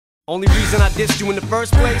Only reason I dissed you in the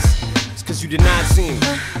first place is cause you did not see me.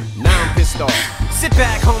 Now I'm pissed off. Sit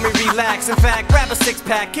back, homie, relax. In fact, grab a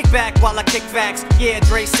six-pack, kick back while I kick facts. Yeah,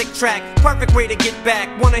 Dre, sick track, perfect way to get back.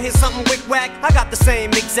 Wanna hear something wick whack? I got the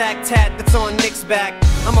same exact tat that's on Nick's back.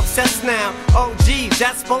 I'm obsessed now. Oh geez,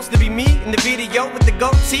 that's supposed to be me in the video with the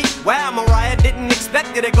goatee. Wow, Mariah, didn't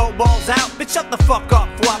expect it to go balls out. Bitch, shut the fuck up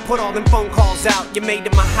before I put all them phone calls out. You made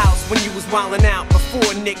it my house when you was wildin' out.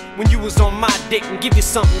 Before Nick, when you was on my dick, and give you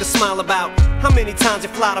something to smile about. How many times you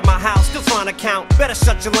fly to my house, still trying to count? Better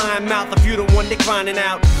shut your lying mouth if you the one Nick finding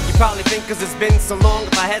out. You probably think cause it's been so long,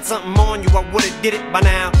 if I had something on you, I would've did it by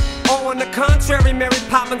now. Oh, on the contrary, Mary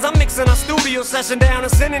Poppins, I'm mixing our studio session down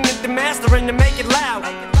and sending it to mastering to make it loud.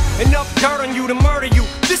 Enough dirt on you to murder you,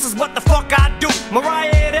 this is what the fuck I do.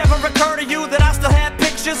 Mariah, it ever occur to you that I still have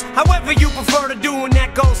pictures? However you prefer to do, and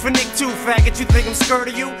that goes for Nick too, faggot. You think I'm scared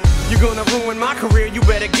of you? You're gonna ruin my career, you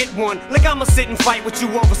better get one. Like I'ma sit and fight with you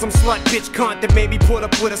over some slut bitch cunt that made me put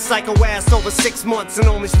up with a psycho ass over 6 months and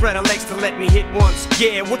only spread her legs to let me hit once.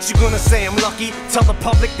 Yeah, what you gonna say, I'm lucky? Tell the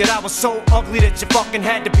public that I was so ugly that you fucking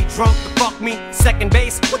had to be drunk to fuck me. Second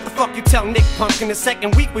base, what the fuck you tell Nick Pumpkin? The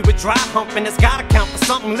second week we were dry humping, it's gotta count for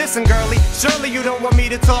something. Listen girlie, surely you don't want me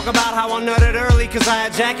to talk about how I nutted early, cause I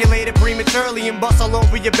ejaculated prematurely and bust all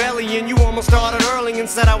over your belly, and you almost started early and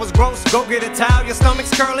said I was gross. Go get a towel, your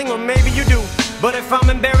stomach's curling, or maybe you do. But if I'm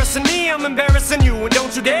embarrassing me, I'm embarrassing you. And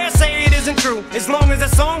don't you dare say it isn't true. As long as that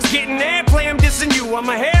song's getting airplay, I'm dissing you. I'm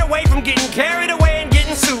a hair away from getting carried away and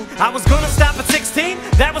getting sued. I was gonna stop at 16,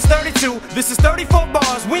 that was 32. This is 34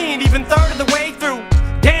 bars, we ain't even third of the way through.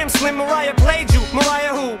 Damn, Slim, Mariah played you.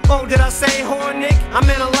 Mariah who? Oh, did I say whore, Nick? I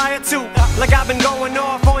meant a liar too. Like I've been going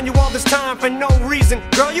off on you all this time for no reason.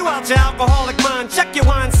 Girl, you out your alcoholic mind. Check your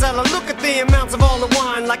wine cellar, look at the amounts of all the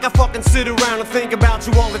wine. Like I fucking sit around and think about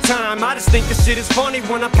you all the time. I just think this shit is funny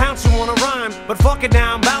when I pounce you on a rhyme. But fuck it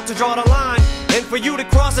now, I'm about to draw the line. And for you to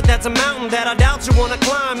cross it, that's a mountain that I doubt you wanna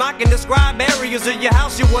climb. I can describe areas of your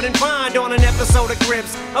house you wouldn't find on an episode of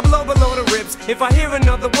Cribs. I blow below the ribs if I hear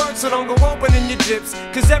another word, so don't go opening your jips.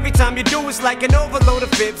 Cause every time you do it's like an overload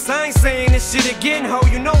of fibs. I ain't saying this shit again, ho,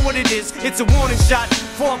 you know what it is. It's a warning shot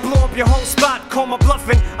before I blow up your whole spot. Call my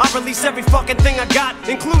bluffing, I release every fucking thing I got,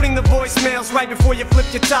 including the voicemails right before you flip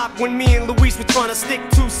your top. When me and Luis were trying to stick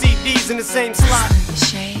 2 CDs in the same slot.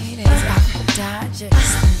 Shade is out the Dodgers.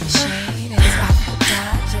 Shade is out the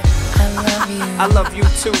Dodgers. I love you. I love you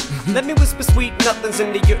too. Let me whisper sweet nothings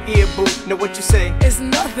into your ear, boo. Know what you say? It's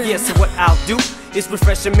nothing. Yeah, so what I'll do is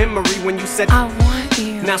refresh your memory when you said I want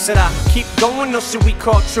you. Now should I keep going or should we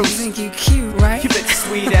call You truce? think you cute, right? You bet your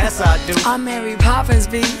sweet ass I do. I'm Mary Poppins,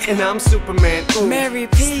 B. And I'm Superman, ooh. Mary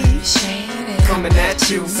P. Shade is Coming at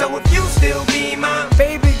you. So if you still be my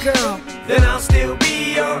baby girl, then I'll still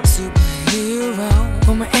be your superhero.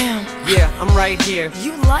 Woman M. Yeah, I'm right here.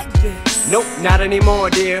 You like this? Nope, not anymore,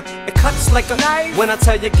 dear. It cuts like a knife when I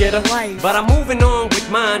tell you get a wife. But I'm moving on with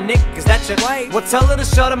mine, Nick. Is that your Wife. Well, tell her to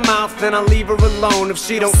shut her mouth, then I'll leave her alone. If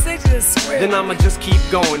she don't, Stick to the script. then I'ma just keep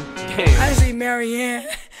going. Damn. I see Marianne.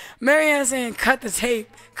 Marianne saying, cut the tape.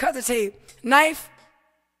 Cut the tape. Knife.